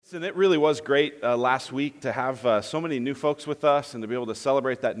And it really was great last week to have so many new folks with us and to be able to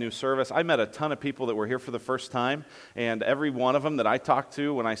celebrate that new service. I met a ton of people that were here for the first time, and every one of them that I talked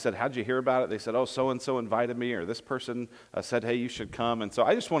to, when I said, "How'd you hear about it?" they said, "Oh, so-and-so invited me," or "This person said, hey, you should come." And so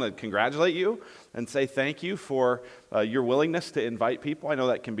I just want to congratulate you and say thank you for your willingness to invite people. I know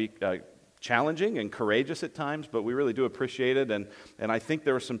that can be challenging and courageous at times, but we really do appreciate it, and I think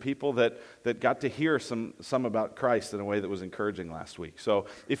there were some people that got to hear some about Christ in a way that was encouraging last week. So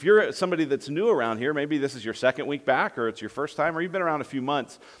if you're somebody that's new around here, maybe this is your second week back, or it's your first time, or you've been around a few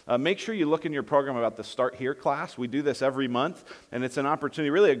months, make sure you look in your program about the Start Here class. We do this every month, and it's an opportunity,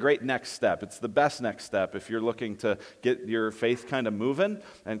 really a great next step. It's the best next step if you're looking to get your faith kind of moving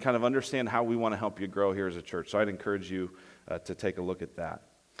and kind of understand how we want to help you grow here as a church. So I'd encourage you to take a look at that.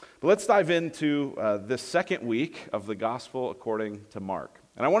 But let's dive into this second week of the Gospel according to Mark.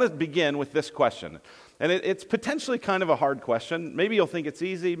 And I want to begin with this question. And it's potentially kind of a hard question. Maybe you'll think it's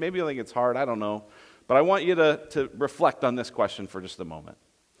easy, maybe you'll think it's hard, I don't know. But I want you to reflect on this question for just a moment.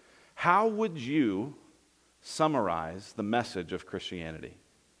 How would you summarize the message of Christianity?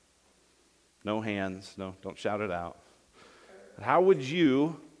 No hands, no, don't shout it out. How would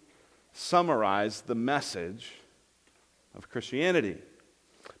you summarize the message of Christianity?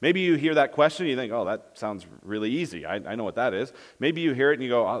 Maybe you hear that question and you think, oh, that sounds really easy. I know what that is. Maybe you hear it and you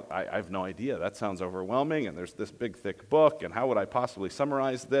go, oh, I have no idea. That sounds overwhelming, and there's this big, thick book, and how would I possibly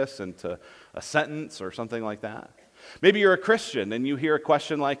summarize this into a sentence or something like that? Maybe you're a Christian and you hear a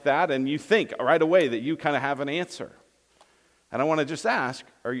question like that and you think right away that you kind of have an answer. And I want to just ask,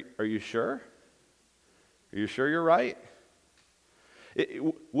 are you sure? Are you sure you're right?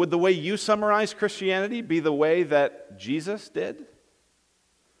 Would the way you summarize Christianity be the way that Jesus did?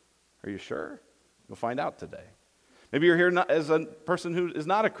 Are you sure? You'll find out today. Maybe you're here as a person who is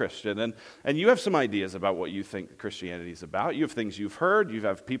not a Christian, and you have some ideas about what you think Christianity is about. You have things you've heard, you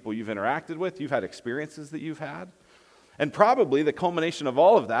have people you've interacted with, you've had experiences that you've had. And probably the culmination of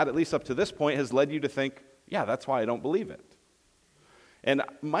all of that, at least up to this point, has led you to think, yeah, that's why I don't believe it. And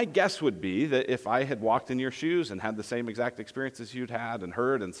my guess would be that if I had walked in your shoes and had the same exact experiences you'd had and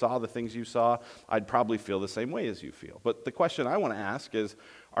heard and saw the things you saw, I'd probably feel the same way as you feel. But the question I want to ask is,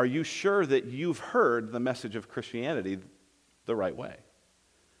 are you sure that you've heard the message of Christianity the right way?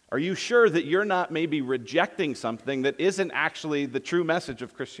 Are you sure that you're not maybe rejecting something that isn't actually the true message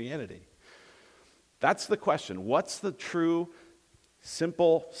of Christianity? That's the question. What's the true,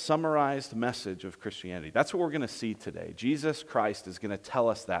 simple, summarized message of Christianity? That's what we're going to see today. Jesus Christ is going to tell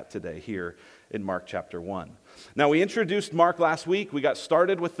us that today here in Mark chapter 1. Now, we introduced Mark last week. We got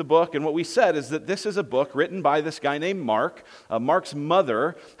started with the book, and what we said is that this is a book written by this guy named Mark. Mark's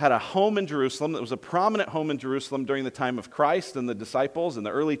mother had a home in Jerusalem that was a prominent home in Jerusalem during the time of Christ and the disciples and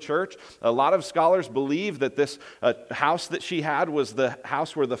the early church. A lot of scholars believe that this house that she had was the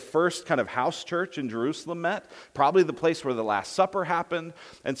house where the first kind of house church in Jerusalem met, probably the place where the Last Supper happened.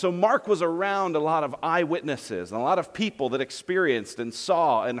 And so Mark was around a lot of eyewitnesses and a lot of people that experienced and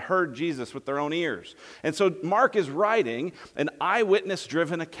saw and heard Jesus with their own ears. And so Mark is writing an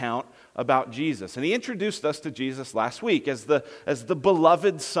eyewitness-driven account about Jesus. And he introduced us to Jesus last week as the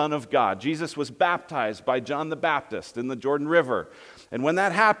beloved Son of God. Jesus was baptized by John the Baptist in the Jordan River. And when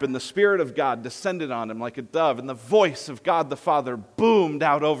that happened, the Spirit of God descended on him like a dove, and the voice of God the Father boomed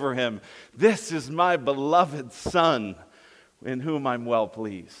out over him, "This is my beloved Son, in whom I'm well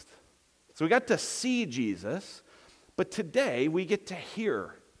pleased." So we got to see Jesus, but today we get to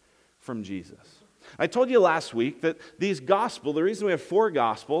hear from Jesus. I told you last week that these gospel, the reason we have 4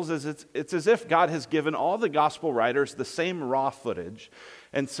 gospels is it's as if God has given all the gospel writers the same raw footage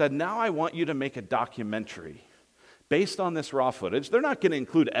and said, now I want you to make a documentary based on this raw footage. They're not going to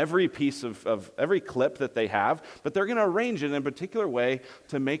include every piece of every clip that they have, but they're going to arrange it in a particular way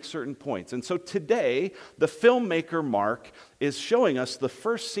to make certain points. And so today, the filmmaker Mark is showing us the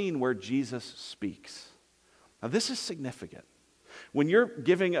first scene where Jesus speaks. Now this is significant. When you're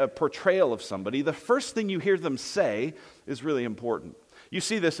giving a portrayal of somebody, the first thing you hear them say is really important. You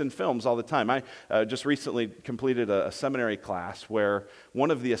see this in films all the time. I just recently completed a seminary class where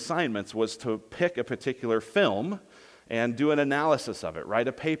one of the assignments was to pick a particular film and do an analysis of it, write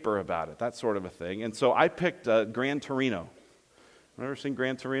a paper about it, that sort of a thing. And so I picked Gran Torino. Ever seen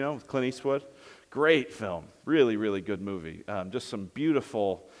Gran Torino with Clint Eastwood? Great film. Really, really good movie. Just some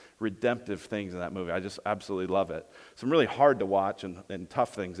beautiful redemptive things in that movie. I just absolutely love it. Some really hard to watch and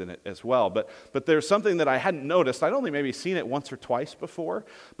tough things in it as well. But there's something that I hadn't noticed. I'd only maybe seen it once or twice before.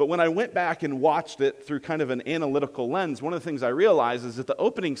 But when I went back and watched it through kind of an analytical lens, one of the things I realized is that the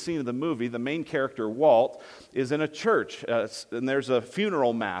opening scene of the movie, the main character, Walt, is in a church. And there's a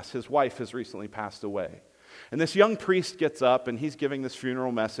funeral mass. His wife has recently passed away. And this young priest gets up, and he's giving this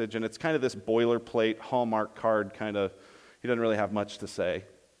funeral message, and it's kind of this boilerplate, Hallmark card kind of, he doesn't really have much to say.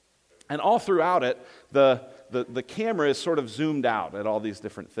 And all throughout it, the camera is sort of zoomed out at all these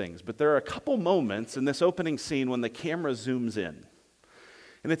different things. But there are a couple moments in this opening scene when the camera zooms in.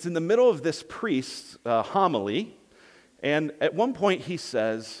 And it's in the middle of this priest's homily, and at one point he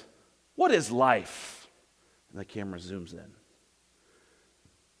says, "What is life?" And the camera zooms in.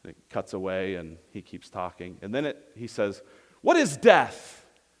 And it cuts away, and he keeps talking. And then he says, "What is death?"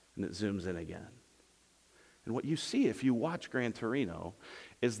 And it zooms in again. And what you see if you watch Gran Torino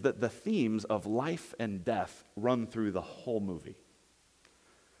is that the themes of life and death run through the whole movie.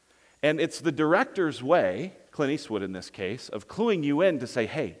 And it's the director's way, Clint Eastwood in this case, of cluing you in to say,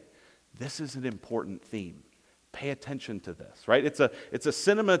 hey, this is an important theme. Pay attention to this, right? It's a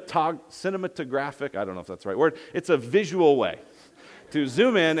cinematographic, I don't know if that's the right word, it's a visual way to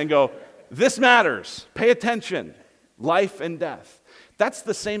zoom in and go, this matters, pay attention, life and death. That's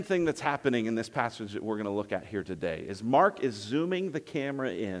the same thing that's happening in this passage that we're going to look at here today, is Mark is zooming the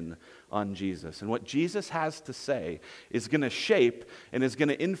camera in on Jesus. And what Jesus has to say is going to shape and is going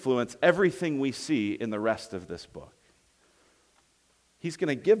to influence everything we see in the rest of this book. He's going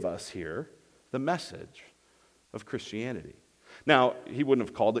to give us here the message of Christianity. Now, he wouldn't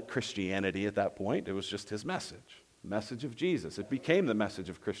have called it Christianity at that point. It was just his message of Jesus. It became the message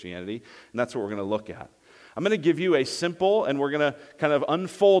of Christianity, and that's what we're going to look at. I'm going to give you a simple, and we're going to kind of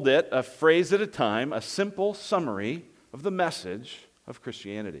unfold it, a phrase at a time, a simple summary of the message of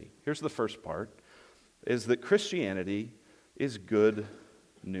Christianity. Here's the first part, is that Christianity is good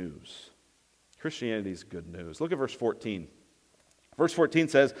news. Christianity is good news. Look at verse 14. Verse 14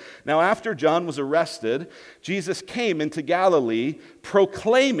 says, "Now after John was arrested, Jesus came into Galilee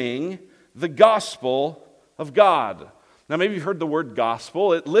proclaiming the gospel of God." Now maybe you've heard the word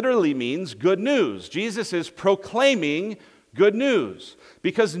gospel. It literally means good news. Jesus is proclaiming good news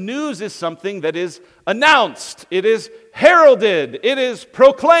because news is something that is announced. It is heralded. It is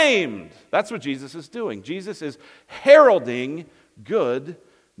proclaimed. That's what Jesus is doing. Jesus is heralding good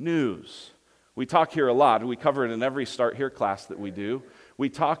news. We talk here a lot. We cover it in every Start Here class that we do. We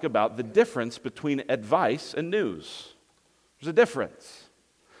talk about the difference between advice and news. There's a difference.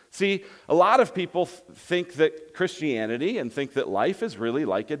 See, a lot of people think that Christianity and think that life is really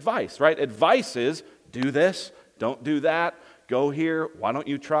like advice, right? Advice is, do this, don't do that, go here, why don't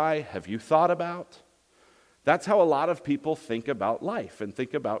you try, have you thought about? That's how a lot of people think about life and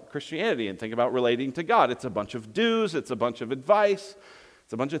think about Christianity and think about relating to God. It's a bunch of do's, it's a bunch of advice,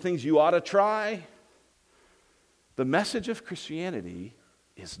 it's a bunch of things you ought to try. The message of Christianity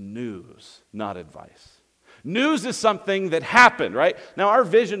is news, not advice. News is something that happened, right? Now, our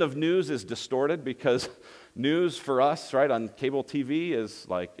vision of news is distorted because news for us, right, on cable TV is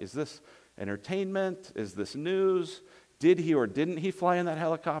like, is this entertainment? Is this news? Did he or didn't he fly in that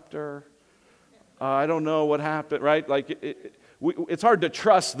helicopter? I don't know what happened, right? Like, it's hard to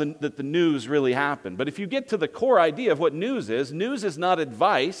trust that the news really happened. But if you get to the core idea of what news is not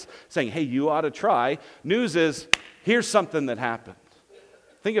advice saying, hey, you ought to try. News is, here's something that happened.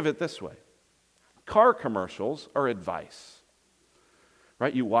 Think of it this way. Car commercials are advice,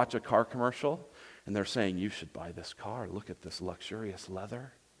 right? You watch a car commercial, and they're saying, you should buy this car. Look at this luxurious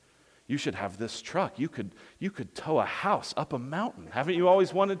leather. You should have this truck. You could tow a house up a mountain. Haven't you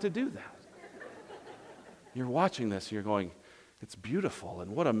always wanted to do that? You're watching this, and you're going, it's beautiful,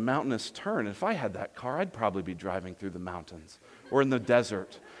 and what a mountainous turn. If I had that car, I'd probably be driving through the mountains or in the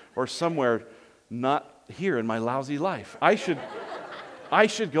desert or somewhere not here in my lousy life. I should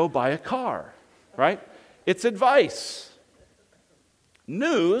go buy a car. Right? It's advice.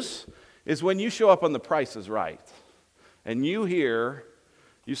 News is when you show up on The Price is Right and you hear,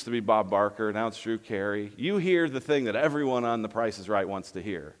 used to be Bob Barker, now it's Drew Carey, you hear the thing that everyone on The Price is Right wants to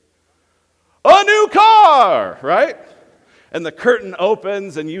hear. A new car, right? And the curtain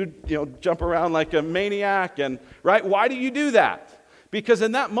opens and you jump around like a maniac, and right? Why do you do that? Because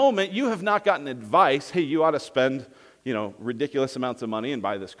in that moment you have not gotten advice, hey, you ought to spend ridiculous amounts of money and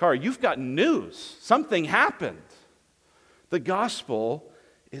buy this car. You've got news. Something happened. The gospel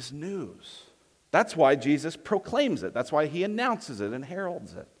is news. That's why Jesus proclaims it. That's why he announces it and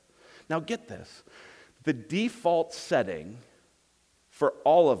heralds it. Now get this. The default setting for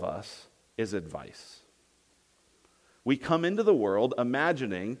all of us is advice. We come into the world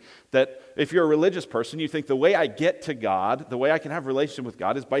imagining that if you're a religious person, you think the way I get to God, the way I can have a relationship with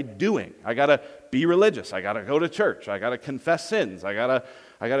God is by doing. I got to be religious. I got to go to church. I got to confess sins. I got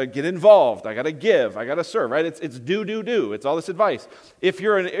to get involved. I got to give. I got to serve, right? It's do. It's all this advice. If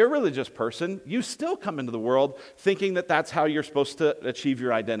you're an irreligious person, you still come into the world thinking that that's how you're supposed to achieve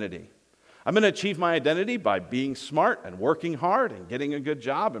your identity. I'm going to achieve my identity by being smart and working hard and getting a good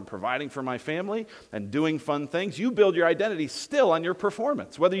job and providing for my family and doing fun things. You build your identity still on your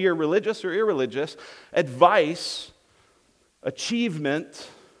performance. Whether you're religious or irreligious, advice, achievement,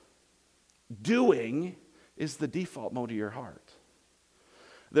 doing is the default mode of your heart.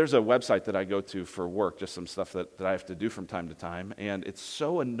 There's a website that I go to for work, just some stuff that I have to do from time to time, and it's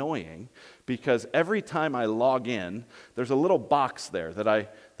so annoying because every time I log in, there's a little box there that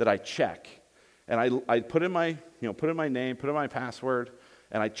I check, and I put in my name, put in my password,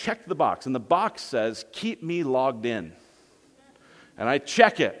 and I check the box, and the box says, "Keep me logged in," and I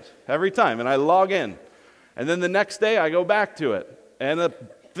check it every time, and I log in, and then the next day I go back to it, and the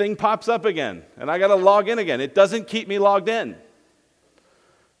thing pops up again, and I got to log in again. It doesn't keep me logged in.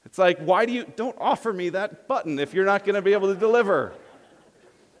 It's like, don't offer me that button if you're not going to be able to deliver.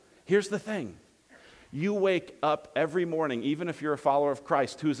 Here's the thing. You wake up every morning, even if you're a follower of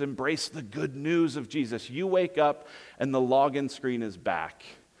Christ who's embraced the good news of Jesus, you wake up and the login screen is back.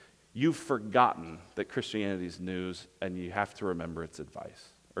 You've forgotten that Christianity is news and you have to remember it's advice,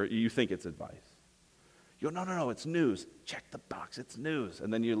 or you think it's advice. You go, no, it's news. Check the box, it's news.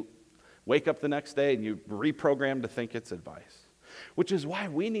 And then you wake up the next day and you reprogram to think it's advice. Which is why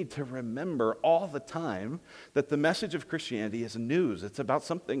we need to remember all the time that the message of Christianity is news. It's about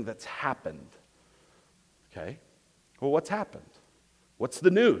something that's happened. Okay? Well, what's happened? What's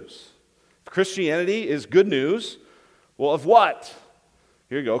the news? If Christianity is good news, well, of what?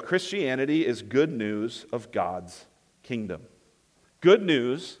 Here you go. Christianity is good news of God's kingdom. Good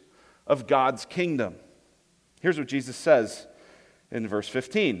news of God's kingdom. Here's what Jesus says in verse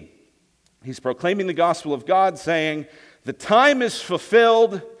 15. He's proclaiming the gospel of God, saying, "The time is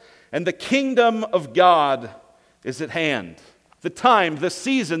fulfilled, and the kingdom of God is at hand." The time, the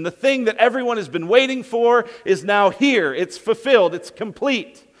season, the thing that everyone has been waiting for is now here. It's fulfilled. It's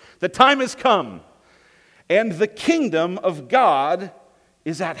complete. The time has come. And the kingdom of God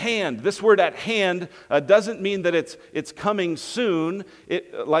is at hand. This word "at hand" doesn't mean that it's coming soon,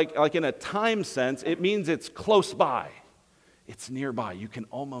 like in a time sense. It means it's close by. It's nearby. You can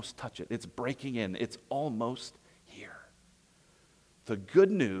almost touch it. It's breaking in. It's almost here. The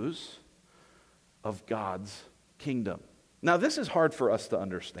good news of God's kingdom. Now, this is hard for us to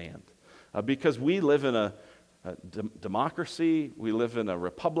understand because we live in a democracy. We live in a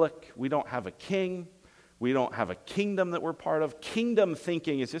republic. We don't have a king. We don't have a kingdom that we're part of. Kingdom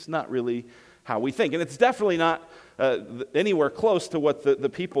thinking is just not really how we think. And it's definitely not anywhere close to what the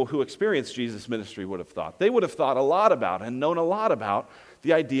people who experienced Jesus' ministry would have thought. They would have thought a lot about and known a lot about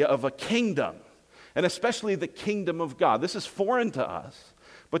the idea of a kingdom, and especially the kingdom of God. This is foreign to us.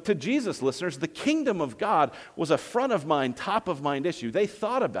 But to Jesus listeners, the kingdom of God was a front of mind, top of mind issue. They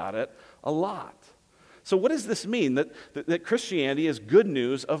thought about it a lot. So what does this mean, that Christianity is good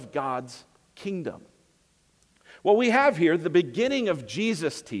news of God's kingdom? Well, we have here the beginning of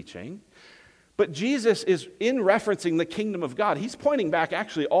Jesus' teaching, but Jesus is in referencing the kingdom of God. He's pointing back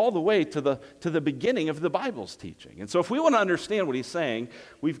actually all the way to the beginning of the Bible's teaching. And so if we want to understand what he's saying,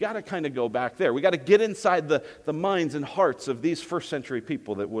 we've got to kind of go back there. We've got to get inside the minds and hearts of these first century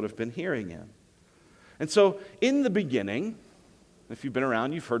people that would have been hearing him. And so in the beginning, if you've been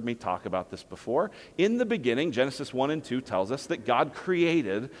around, you've heard me talk about this before. In the beginning, Genesis 1 and 2 tells us that God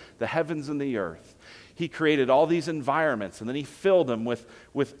created the heavens and the earth. He created all these environments, and then he filled them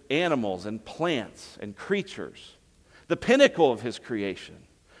with animals and plants and creatures. The pinnacle of his creation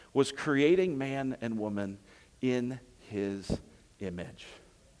was creating man and woman in his image.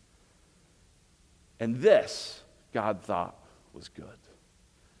 And this, God thought, was good.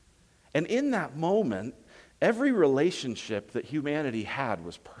 And in that moment, every relationship that humanity had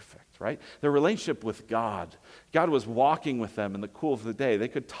was perfect, right? Their relationship with God. God was walking with them in the cool of the day. They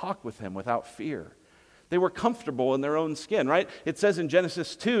could talk with him without fear. They were comfortable in their own skin, right? It says in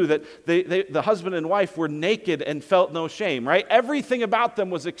Genesis 2 that the husband and wife were naked and felt no shame, right? Everything about them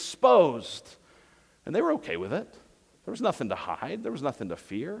was exposed, and they were okay with it. There was nothing to hide. There was nothing to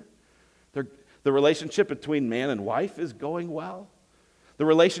fear. The relationship between man and wife is going well. The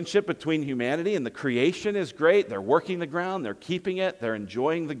relationship between humanity and the creation is great. They're working the ground. They're keeping it. They're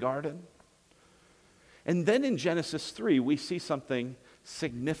enjoying the garden. And then in Genesis 3, we see something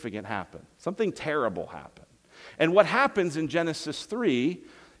significant happen. Something terrible happen. And what happens in Genesis 3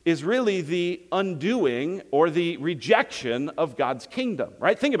 is really the undoing or the rejection of God's kingdom,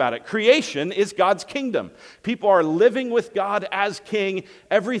 right? Think about it. Creation is God's kingdom. People are living with God as king.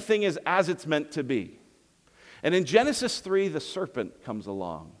 Everything is as it's meant to be. And in Genesis 3, the serpent comes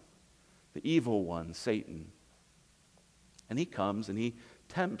along, the evil one, Satan. And he comes and he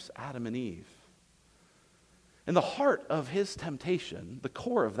tempts Adam and Eve. And the heart of his temptation, the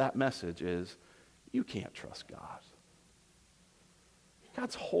core of that message is, you can't trust God.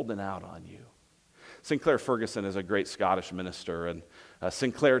 God's holding out on you. Sinclair Ferguson is a great Scottish minister, and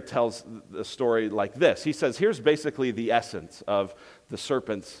Sinclair tells the story like this. He says, here's basically the essence of the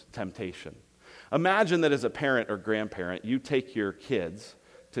serpent's temptation. Imagine that as a parent or grandparent, you take your kids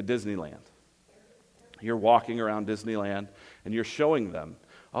to Disneyland. You're walking around Disneyland, and you're showing them,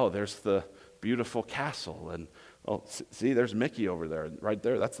 oh, there's the beautiful castle, and oh, see, there's Mickey over there, right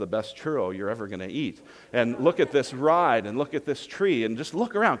there. That's the best churro you're ever going to eat. And look at this ride, and look at this tree, and just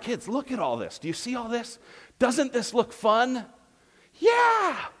look around. Kids, look at all this. Do you see all this? Doesn't this look fun?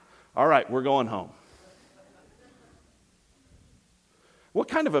 Yeah. All right, we're going home. What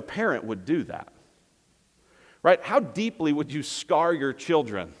kind of a parent would do that? Right? How deeply would you scar your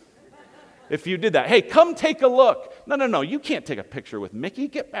children if you did that? Hey, come take a look. No, you can't take a picture with Mickey.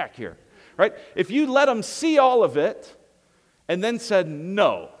 Get back here. Right? If you let them see all of it and then said,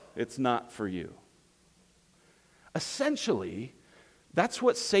 no, it's not for you. Essentially, that's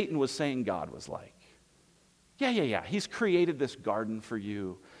what Satan was saying God was like. Yeah. He's created this garden for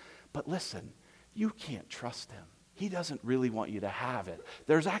you. But listen, you can't trust him. He doesn't really want you to have it.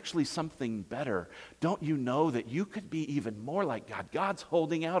 There's actually something better. Don't you know that you could be even more like God? God's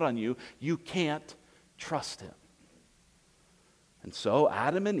holding out on you. You can't trust him. And so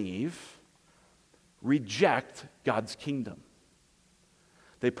Adam and Eve reject God's kingdom.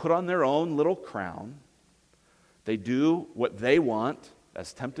 They put on their own little crown. They do what they want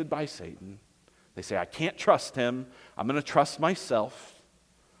as tempted by Satan. They say, I can't trust him. I'm going to trust myself.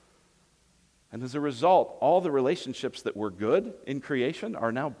 And as a result, all the relationships that were good in creation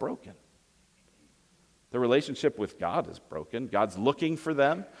are now broken. The relationship with God is broken. God's looking for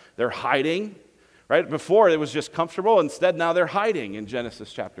them. They're hiding. Right? Before it was just comfortable. Instead, now they're hiding in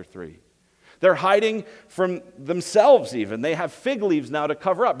Genesis chapter 3. They're hiding from themselves even. They have fig leaves now to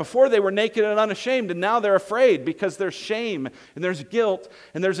cover up. Before they were naked and unashamed, and now they're afraid because there's shame and there's guilt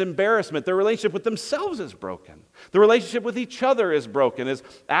and there's embarrassment. Their relationship with themselves is broken. The relationship with each other is broken as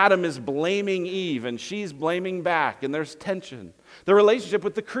Adam is blaming Eve and she's blaming back and there's tension. The relationship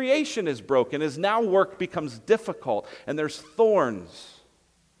with the creation is broken as now work becomes difficult and there's thorns.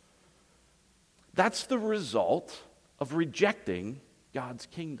 That's the result of rejecting God's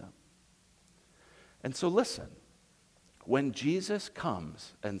kingdom. And so listen, when Jesus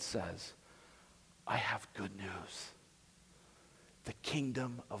comes and says, I have good news, the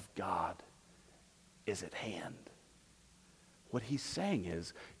kingdom of God is at hand. What he's saying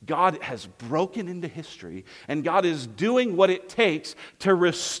is, God has broken into history, and God is doing what it takes to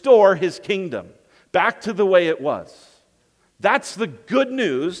restore his kingdom back to the way it was. That's the good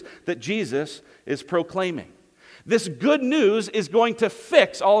news that Jesus is proclaiming. This good news is going to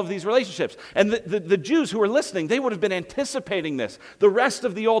fix all of these relationships. And the Jews who were listening, they would have been anticipating this. The rest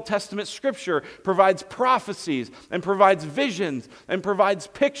of the Old Testament scripture provides prophecies and provides visions and provides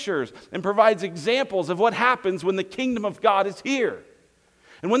pictures and provides examples of what happens when the kingdom of God is here.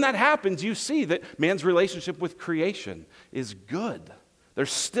 And when that happens, you see that man's relationship with creation is good.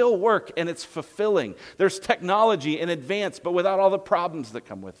 There's still work and it's fulfilling. There's technology and advance, but without all the problems that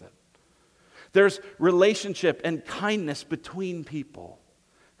come with it. There's relationship and kindness between people.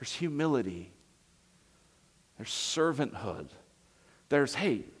 There's humility. There's servanthood. There's,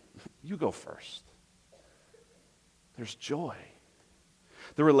 hey, you go first. There's joy.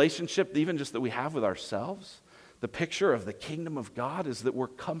 The relationship, even just that we have with ourselves, the picture of the kingdom of God is that we're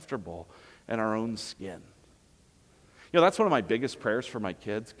comfortable in our own skin. You know, that's one of my biggest prayers for my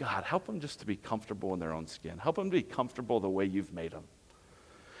kids. God, help them just to be comfortable in their own skin. Help them to be comfortable the way you've made them.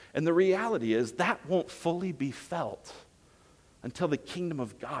 And the reality is that won't fully be felt until the kingdom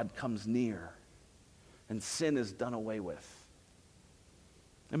of God comes near and sin is done away with.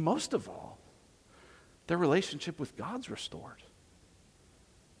 And most of all, their relationship with God's restored.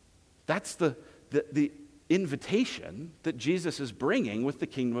 That's the invitation that Jesus is bringing with the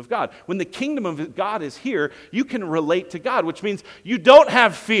kingdom of God. When the kingdom of God is here, you can relate to God, which means you don't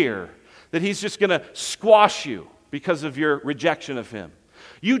have fear that he's just going to squash you because of your rejection of him.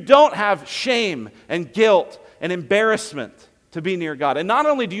 You don't have shame and guilt and embarrassment to be near God. And not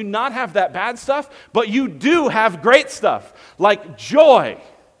only do you not have that bad stuff, but you do have great stuff, like joy.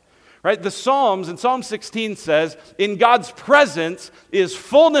 Right? The Psalms, in Psalm 16 says, in God's presence is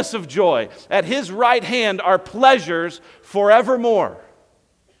fullness of joy. At his right hand are pleasures forevermore.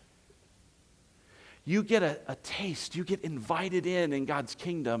 You get a taste, you get invited in God's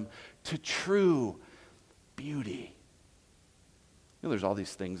kingdom to true beauty. You know, there's all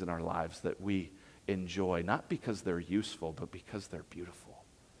these things in our lives that we enjoy, not because they're useful, but because they're beautiful.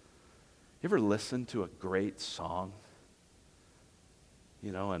 You ever listen to a great song?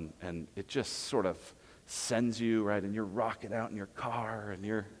 And it just sort of sends you, right, and you're rocking out in your car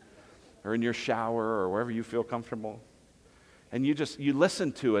or in your shower or wherever you feel comfortable. And you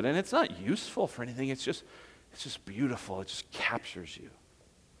listen to it, and it's not useful for anything. It's just beautiful. It just captures you.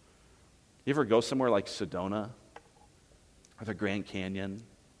 You ever go somewhere like Sedona or the Grand Canyon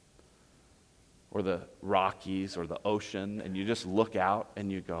or the Rockies or the ocean, and you just look out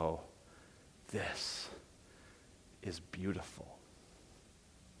and you go, this is beautiful.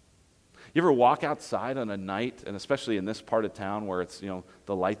 You ever walk outside on a night, and especially in this part of town where it's,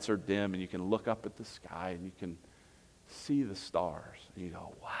 the lights are dim and you can look up at the sky and you can see the stars, and you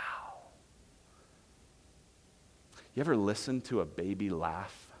go, wow. You ever listen to a baby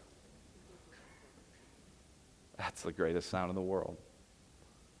laugh? That's the greatest sound in the world.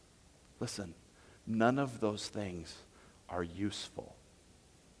 Listen, none of those things are useful.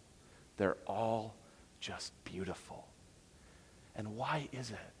 They're all just beautiful. And why is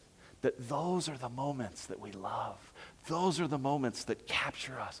it that those are the moments that we love? Those are the moments that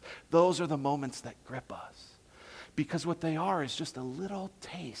capture us. Those are the moments that grip us. Because what they are is just a little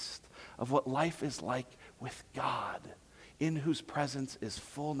taste of what life is like with God, in whose presence is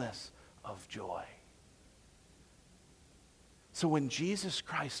fullness of joy. So when Jesus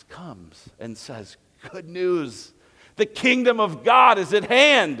Christ comes and says, good news, the kingdom of God is at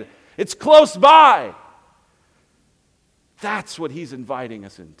hand, it's close by, that's what he's inviting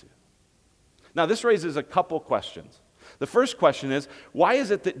us into. Now, this raises a couple questions. The first question is, why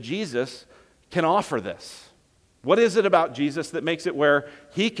is it that Jesus can offer this? What is it about Jesus that makes it where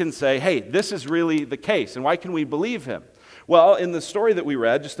he can say, hey, this is really the case, and why can we believe him? Well, in the story that we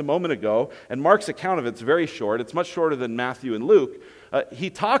read just a moment ago, and Mark's account of it's very short, it's much shorter than Matthew and Luke, he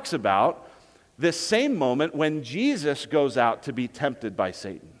talks about this same moment when Jesus goes out to be tempted by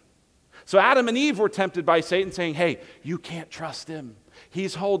Satan. So Adam and Eve were tempted by Satan, saying, hey, you can't trust him.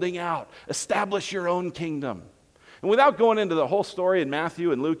 He's holding out. Establish your own kingdom. And without going into the whole story in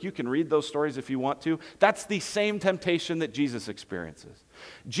Matthew and Luke, you can read those stories if you want to. That's the same temptation that Jesus experiences.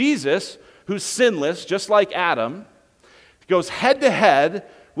 Jesus, who's sinless, just like Adam, goes head to head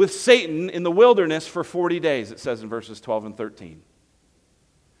with Satan in the wilderness for 40 days, it says in verses 12 and 13.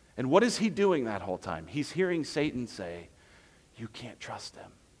 And what is he doing that whole time? He's hearing Satan say, you can't trust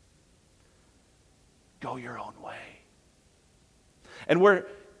him. Go your own way. And where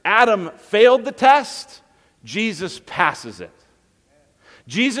Adam failed the test, Jesus passes it.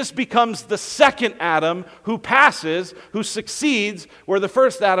 Jesus becomes the second Adam who passes, who succeeds where the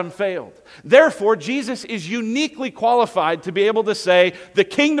first Adam failed. Therefore, Jesus is uniquely qualified to be able to say, the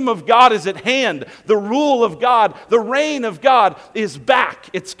kingdom of God is at hand. The rule of God, the reign of God is back.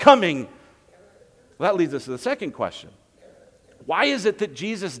 It's coming. Well, that leads us to the second question. Why is it that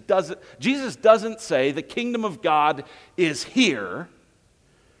Jesus doesn't say the kingdom of God is here?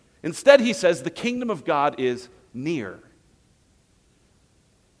 Instead, he says the kingdom of God is near.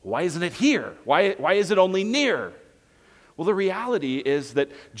 Why isn't it here? Why is it only near? Well, the reality is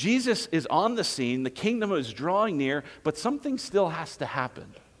that Jesus is on the scene, the kingdom is drawing near, but something still has to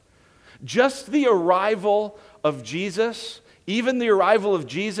happen. Just the arrival of Jesus, even the arrival of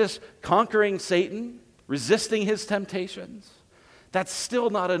Jesus conquering Satan, resisting his temptations, that's still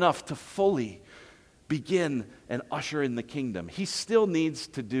not enough to fully begin and usher in the kingdom. He still needs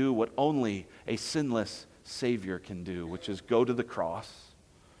to do what only a sinless Savior can do, which is go to the cross,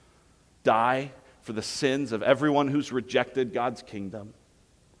 die for the sins of everyone who's rejected God's kingdom,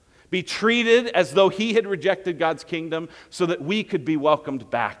 be treated as though he had rejected God's kingdom so that we could be welcomed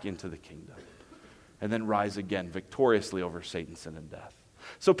back into the kingdom, and then rise again victoriously over Satan, sin, and death.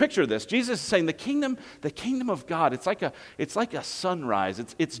 So picture this. Jesus is saying the kingdom of God, it's like a sunrise.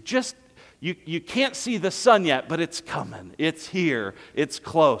 It's just, you can't see the sun yet, but it's coming. It's here. It's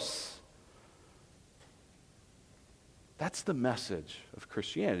close. That's the message of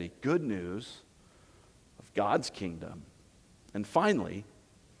Christianity. Good news of God's kingdom. And finally,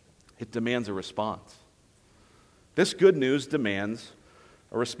 it demands a response. This good news demands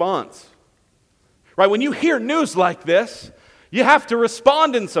a response. Right? When you hear news like this, you have to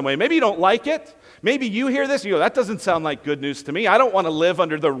respond in some way. Maybe you don't like it. Maybe you hear this and you go, that doesn't sound like good news to me. I don't want to live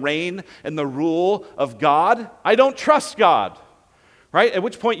under the reign and the rule of God. I don't trust God. Right? At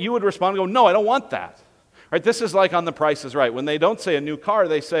which point you would respond and go, no, I don't want that. Right? This is like on The Price is Right. When they don't say a new car,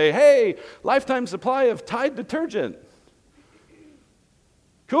 they say, hey, lifetime supply of Tide detergent.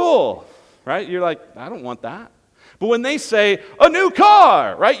 Cool. Right? You're like, I don't want that. But when they say a new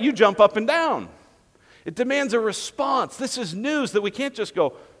car, right, you jump up and down. It demands a response. This is news that we can't just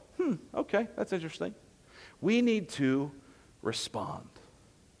go, okay, that's interesting. We need to respond.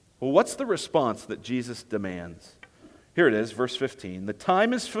 Well, what's the response that Jesus demands? Here it is, verse 15. The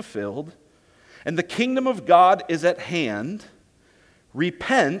time is fulfilled, and the kingdom of God is at hand.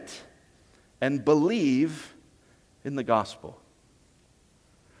 Repent and believe in the gospel.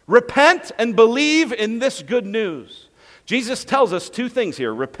 Repent and believe in this good news. Jesus tells us two things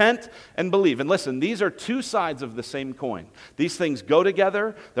here, repent and believe. And listen, these are two sides of the same coin. These things go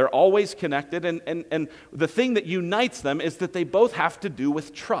together, they're always connected, and the thing that unites them is that they both have to do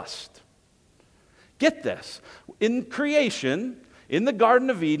with trust. Get this, in creation, in the Garden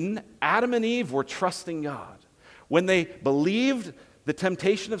of Eden, Adam and Eve were trusting God. When they believed the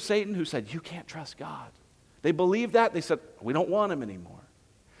temptation of Satan, who said, you can't trust God. They believed that, they said, we don't want him anymore.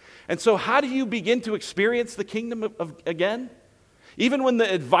 And so how do you begin to experience the kingdom of again? Even when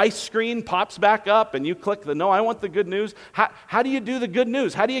the advice screen pops back up and you click the no, I want the good news. How do you do the good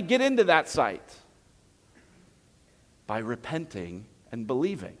news? How do you get into that site? By repenting and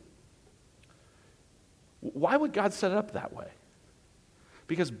believing. Why would God set it up that way?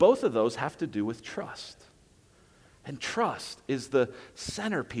 Because both of those have to do with trust. And trust is the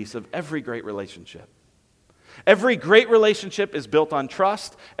centerpiece of every great relationship. Every great relationship is built on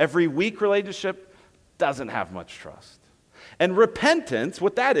trust. Every weak relationship doesn't have much trust. And repentance,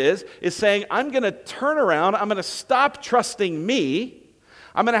 what that is saying, I'm going to turn around, I'm going to stop trusting me,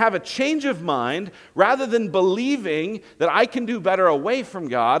 I'm going to have a change of mind. Rather than believing that I can do better away from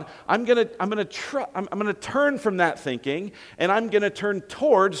God, I'm going to turn from that thinking, and I'm going to turn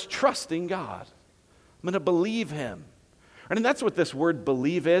towards trusting God. I'm going to believe him. And that's what this word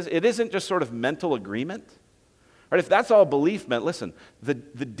believe is. It isn't just sort of mental agreement. Right, if that's all belief meant, listen, the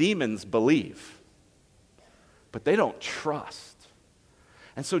demons believe, but they don't trust.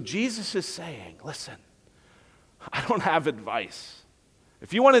 And so Jesus is saying, listen, I don't have advice.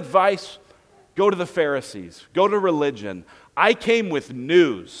 If you want advice, go to the Pharisees, go to religion. I came with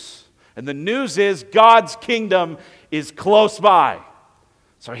news, and the news is God's kingdom is close by.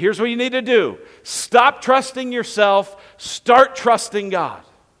 So here's what you need to do. Stop trusting yourself, start trusting God.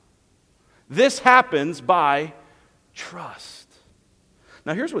 This happens by trust.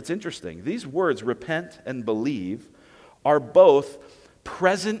 Now here's what's interesting. These words, repent and believe, are both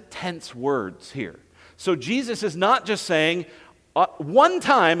present tense words here. So Jesus is not just saying, one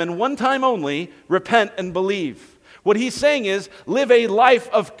time and one time only, repent and believe. What he's saying is, live a life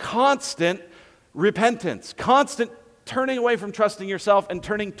of constant repentance, constant turning away from trusting yourself and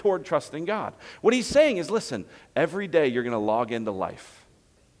turning toward trusting God. What he's saying is, listen, every day you're going to log into life.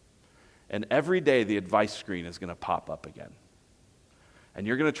 And every day the advice screen is going to pop up again. And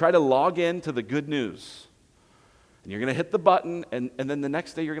you're going to try to log in to the good news. And you're going to hit the button, and then the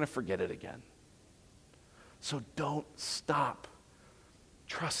next day you're going to forget it again. So don't stop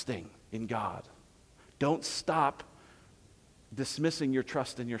trusting in God. Don't stop dismissing your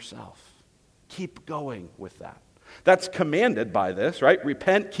trust in yourself. Keep going with that. That's commanded by this, right?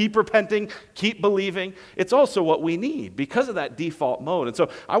 Repent, keep repenting, keep believing. It's also what we need because of that default mode. And so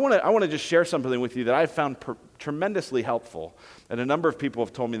I want to just share something with you that I've found tremendously helpful. And a number of people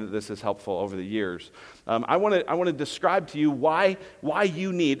have told me that this is helpful over the years. I want to describe to you why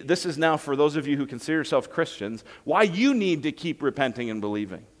you need, this is now for those of you who consider yourself Christians, why you need to keep repenting and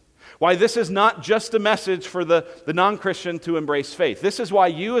believing. Why this is not just a message for the non-Christian to embrace faith. This is why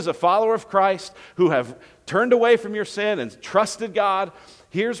you, as a follower of Christ, who have turned away from your sin and trusted God,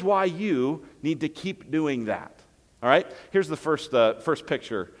 here's why you need to keep doing that. All right? Here's the first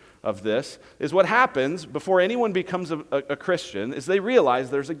picture of this, is what happens before anyone becomes a Christian is they realize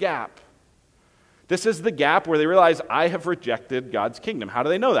there's a gap. This is the gap where they realize, I have rejected God's kingdom. How do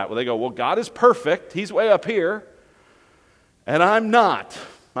they know that? Well, they go, well, God is perfect. He's way up here, and I'm not.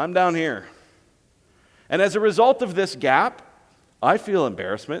 I'm down here. And as a result of this gap, I feel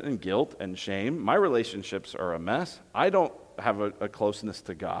embarrassment and guilt and shame. My relationships are a mess. I don't have a closeness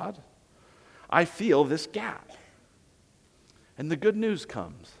to God. I feel this gap. And the good news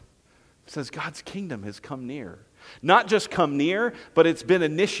comes. It says God's kingdom has come near. Not just come near, but it's been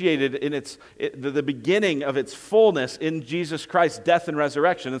initiated in the beginning of its fullness in Jesus Christ's death and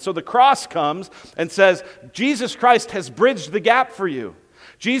resurrection. And so the cross comes and says, Jesus Christ has bridged the gap for you.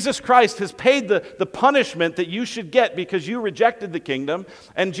 Jesus Christ has paid the punishment that you should get because you rejected the kingdom,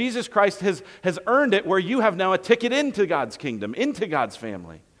 and Jesus Christ has earned it where you have now a ticket into God's kingdom, into God's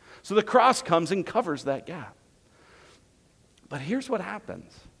family. So the cross comes and covers that gap. But here's what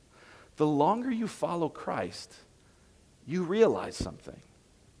happens. The longer you follow Christ, you realize something.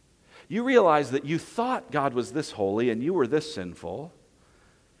 You realize that you thought God was this holy and you were this sinful,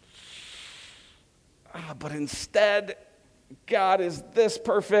 but instead, God is this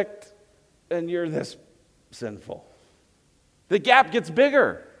perfect and you're this sinful. The gap gets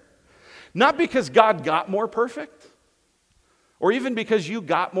bigger. Not because God got more perfect, or even because you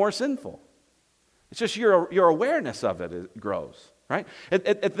got more sinful. It's just your awareness of it grows, right?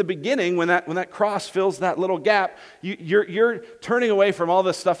 At the beginning, when that cross fills that little gap, you're turning away from all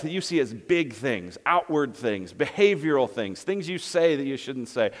this stuff that you see as big things, outward things, behavioral things you say that you shouldn't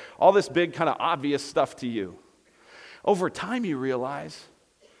say, all this big kind of obvious stuff to you. Over time, you realize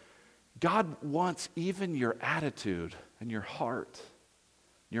God wants even your attitude and your heart,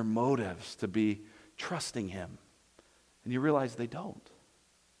 your motives to be trusting Him. And you realize they don't.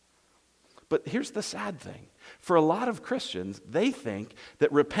 But here's the sad thing. For a lot of Christians, they think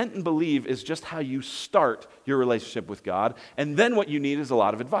that repent and believe is just how you start your relationship with God, and then what you need is a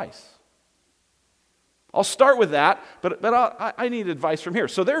lot of advice. I'll start with that, but I need advice from here.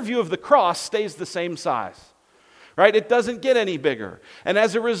 So their view of the cross stays the same size. Right? It doesn't get any bigger. And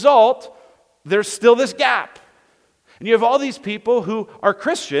as a result, there's still this gap. And you have all these people who are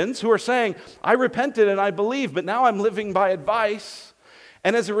Christians who are saying, I repented and I believe, but now I'm living by advice.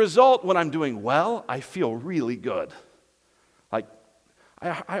 And as a result, when I'm doing well, I feel really good. Like,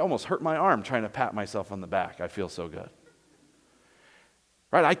 I almost hurt my arm trying to pat myself on the back. I feel so good.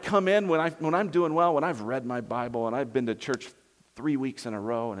 Right? I come in when I'm doing well, when I've read my Bible and I've been to church 3 weeks in a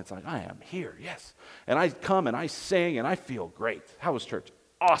row, and it's like, I am here, yes. And I come and I sing and I feel great. How was church?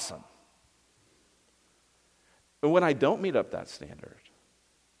 Awesome. But when I don't meet up that standard,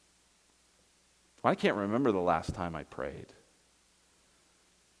 I can't remember the last time I prayed.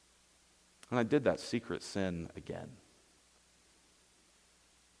 And I did that secret sin again.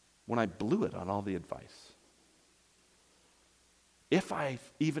 When I blew it on all the advice. If I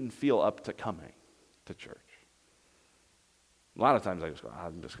even feel up to coming to church. A lot of times I just go,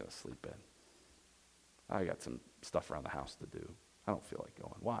 I'm just going to sleep in. I got some stuff around the house to do. I don't feel like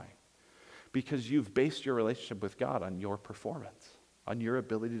going. Why? Because you've based your relationship with God on your performance, on your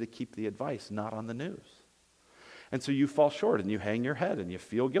ability to keep the advice, not on the news. And so you fall short and you hang your head and you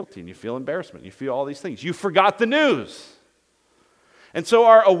feel guilty and you feel embarrassment. You feel all these things. You forgot the news. And so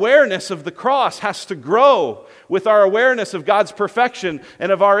our awareness of the cross has to grow with our awareness of God's perfection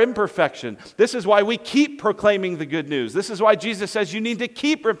and of our imperfection. This is why we keep proclaiming the good news. This is why Jesus says you need to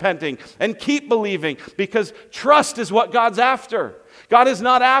keep repenting and keep believing, because trust is what God's after. God is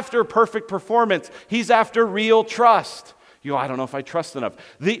not after perfect performance. He's after real trust. You go, I don't know if I trust enough.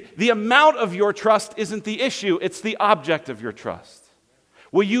 The amount of your trust isn't the issue. It's the object of your trust.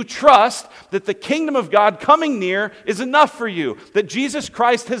 Will you trust that the kingdom of God coming near is enough for you? That Jesus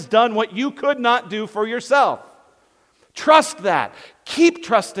Christ has done what you could not do for yourself? Trust that. Keep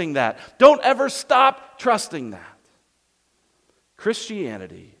trusting that. Don't ever stop trusting that.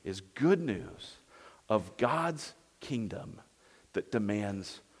 Christianity is good news of God's kingdom that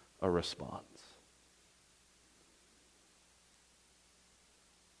demands a response.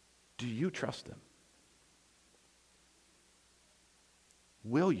 Do you trust Him?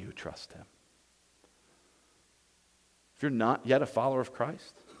 Will you trust Him? If you're not yet a follower of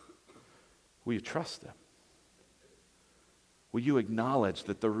Christ, will you trust Him? Will you acknowledge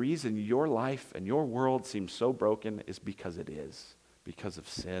that the reason your life and your world seems so broken is because it is, because of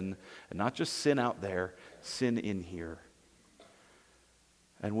sin, and not just sin out there, sin in here?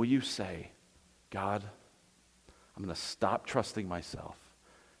 And will you say, God, I'm going to stop trusting myself.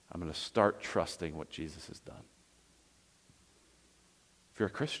 I'm going to start trusting what Jesus has done. If you're a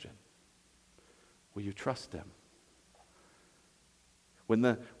Christian, will you trust Him? When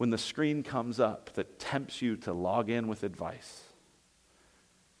the screen comes up that tempts you to log in with advice,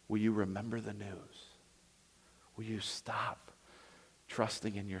 will you remember the news? Will you stop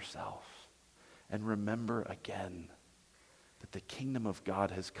trusting in yourself and remember again that the kingdom of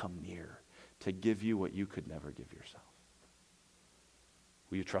God has come near to give you what you could never give yourself?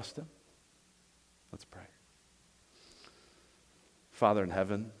 Will you trust Him? Let's pray. Father in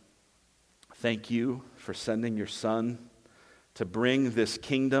heaven, thank you for sending your Son to bring this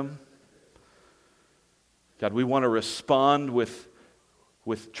kingdom. God, we want to respond with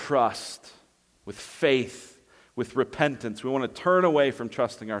trust, with faith, with repentance. We want to turn away from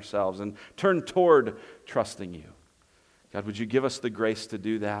trusting ourselves and turn toward trusting you. God, would you give us the grace to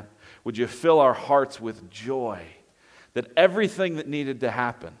do that? Would you fill our hearts with joy that everything that needed to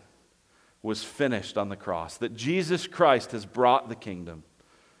happen was finished on the cross, that Jesus Christ has brought the kingdom.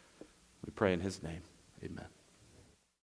 We pray in His name. Amen.